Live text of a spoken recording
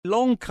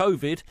Long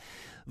COVID,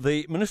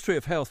 the Ministry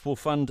of Health will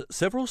fund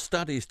several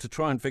studies to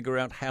try and figure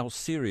out how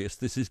serious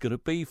this is going to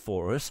be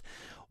for us.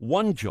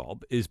 One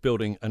job is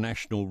building a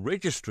national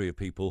registry of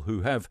people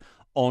who have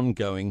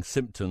ongoing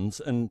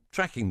symptoms and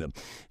tracking them.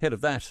 Head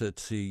of that at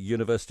the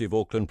University of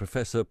Auckland,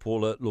 Professor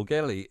Paula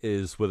Lorgelli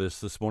is with us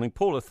this morning.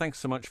 Paula, thanks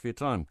so much for your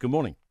time. Good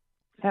morning.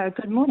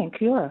 Good morning.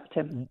 Kia ora,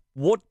 Tim.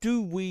 What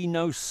do we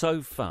know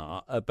so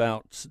far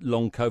about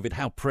long COVID?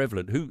 How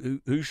prevalent?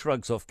 Who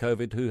shrugs off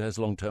COVID? Who has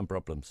long-term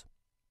problems?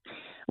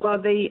 Well,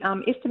 the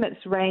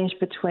estimates range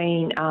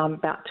between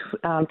about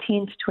 10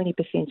 to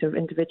 20% of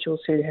individuals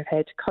who have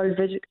had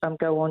COVID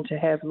go on to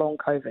have long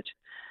COVID.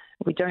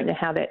 We don't know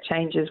how that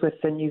changes with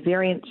the new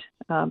variant,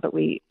 but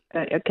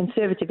a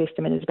conservative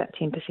estimate is about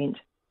 10%.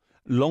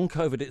 Long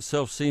COVID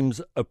itself seems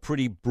a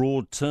pretty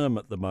broad term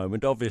at the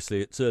moment.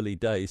 Obviously, it's early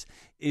days.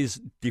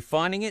 Is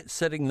defining it,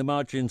 setting the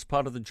margins,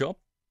 part of the job?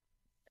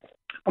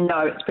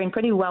 No, it's been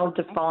pretty well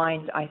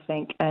defined, I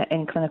think,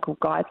 in clinical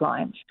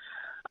guidelines.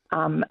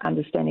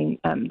 Understanding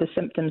the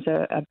symptoms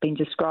have been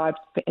described.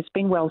 It's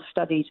been well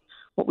studied.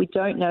 What we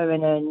don't know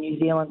in a New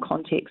Zealand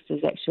context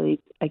is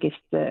actually, I guess,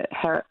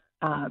 how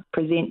it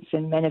presents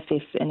and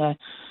manifests in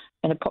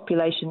a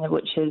population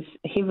which is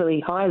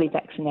highly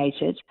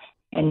vaccinated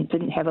and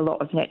didn't have a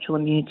lot of natural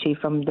immunity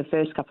from the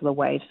first couple of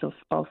waves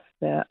of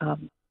the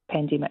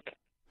pandemic.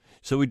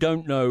 So we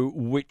don't know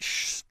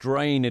which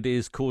strain it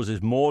is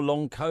causes more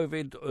long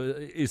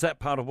COVID. Is that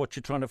part of what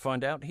you're trying to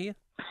find out here?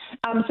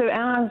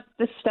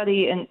 This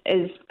study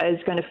is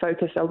going to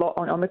focus a lot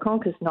on Omicron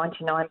because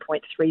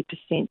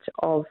 99.3%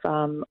 of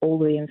all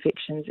the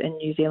infections in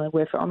New Zealand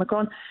were for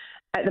Omicron.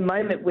 At the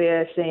moment,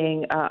 we're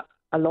seeing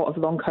a lot of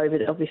long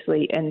COVID,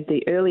 obviously, in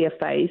the earlier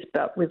phase,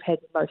 but we've had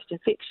most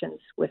infections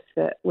with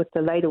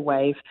the later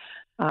wave.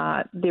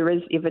 There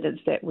is evidence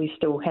that we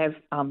still have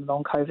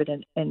long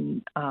COVID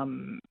in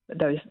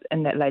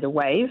that later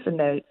wave, in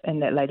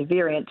that later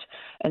variant,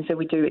 and so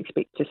we do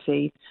expect to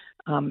see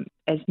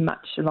as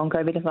much long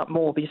COVID, if not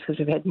more, just because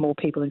we've had more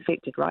people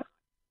infected, right?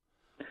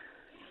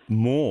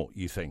 More,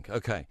 you think?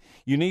 Okay,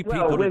 you need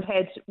people. We've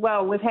had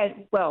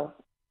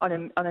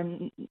on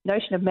a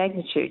notion of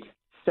magnitude.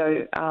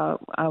 So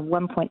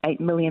 1.8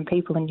 million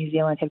people in New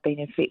Zealand have been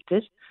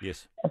infected.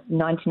 Yes.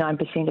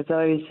 99% of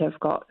those have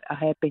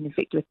been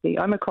infected with the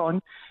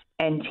Omicron,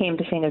 and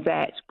 10% of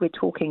that, we're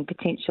talking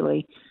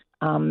potentially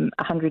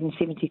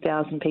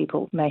 170,000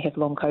 people may have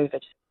long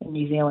COVID in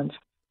New Zealand.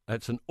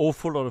 That's an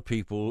awful lot of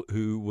people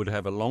who would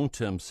have a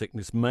long-term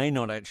sickness, may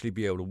not actually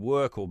be able to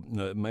work or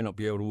may not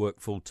be able to work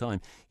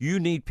full-time. You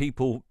need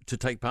people to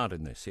take part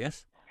in this,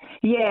 yes?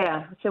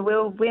 Yeah, so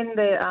when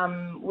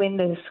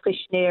the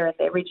questionnaire and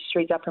the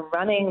registry is up and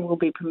running, we'll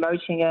be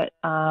promoting it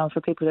for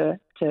people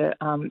to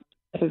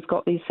who've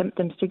got these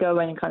symptoms to go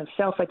in and kind of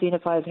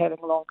self-identify as having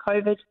long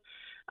COVID.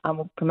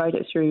 We'll promote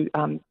it through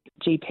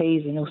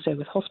GPs and also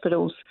with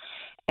hospitals,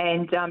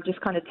 and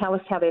just kind of tell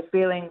us how they're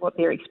feeling, what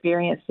their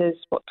experience is,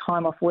 what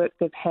time off work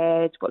they've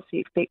had, what's the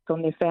effect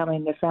on their family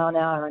and their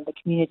whānau and the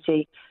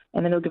community,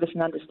 and then it'll give us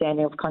an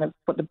understanding of kind of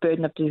what the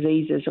burden of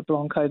disease is of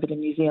long COVID in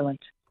New Zealand.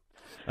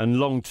 And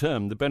long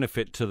term, the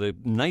benefit to the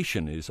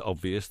nation is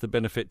obvious. The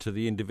benefit to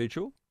the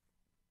individual?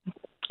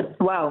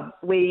 Well,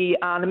 the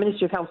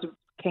Ministry of Health is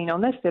keen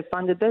on this. They've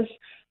funded this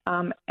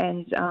and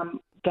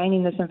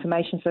gaining this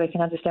information so they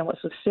can understand what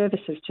sort of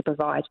services to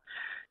provide.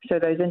 So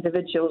those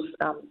individuals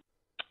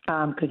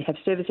could have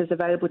services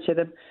available to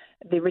them.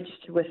 They're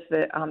registered with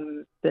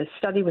the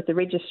study with the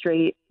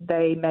registry.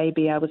 They may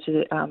be able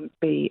to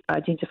be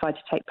identified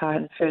to take part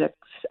in further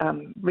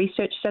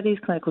research studies,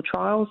 clinical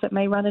trials that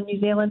may run in New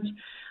Zealand.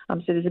 So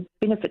there's a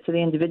benefit to the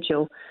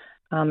individual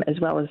as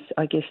well as,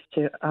 I guess,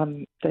 to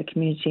the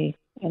community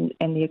and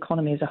the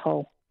economy as a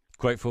whole.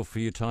 Grateful for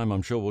your time.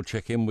 I'm sure we'll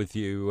check in with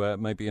you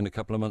maybe in a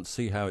couple of months,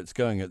 see how it's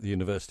going at the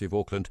University of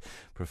Auckland.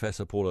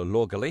 Professor Paula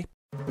Lorgelli.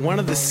 One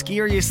of the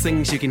scariest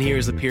things you can hear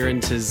as a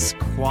parent is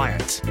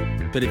quiet.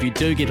 But if you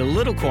do get a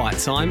little quiet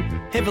time,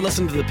 have a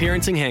listen to The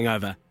Parenting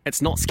Hangover.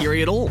 It's not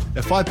scary at all.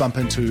 If I bump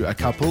into a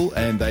couple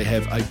and they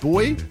have a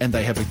boy and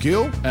they have a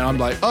girl, and I'm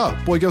like, oh,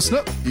 boy, girl,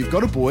 snip. You've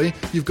got a boy,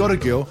 you've got a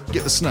girl,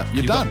 get the snip.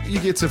 You're done. You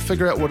get to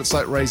figure out what it's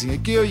like raising a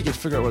girl, you get to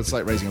figure out what it's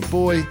like raising a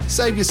boy,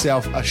 save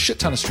yourself a shit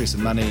ton of stress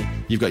and money.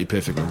 You've got your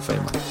perfect little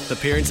family. The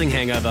Parenting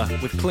Hangover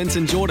with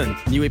Clinton Jordan.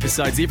 New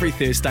episodes every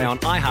Thursday on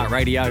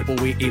iHeartRadio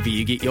or wherever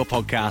you get your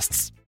podcasts.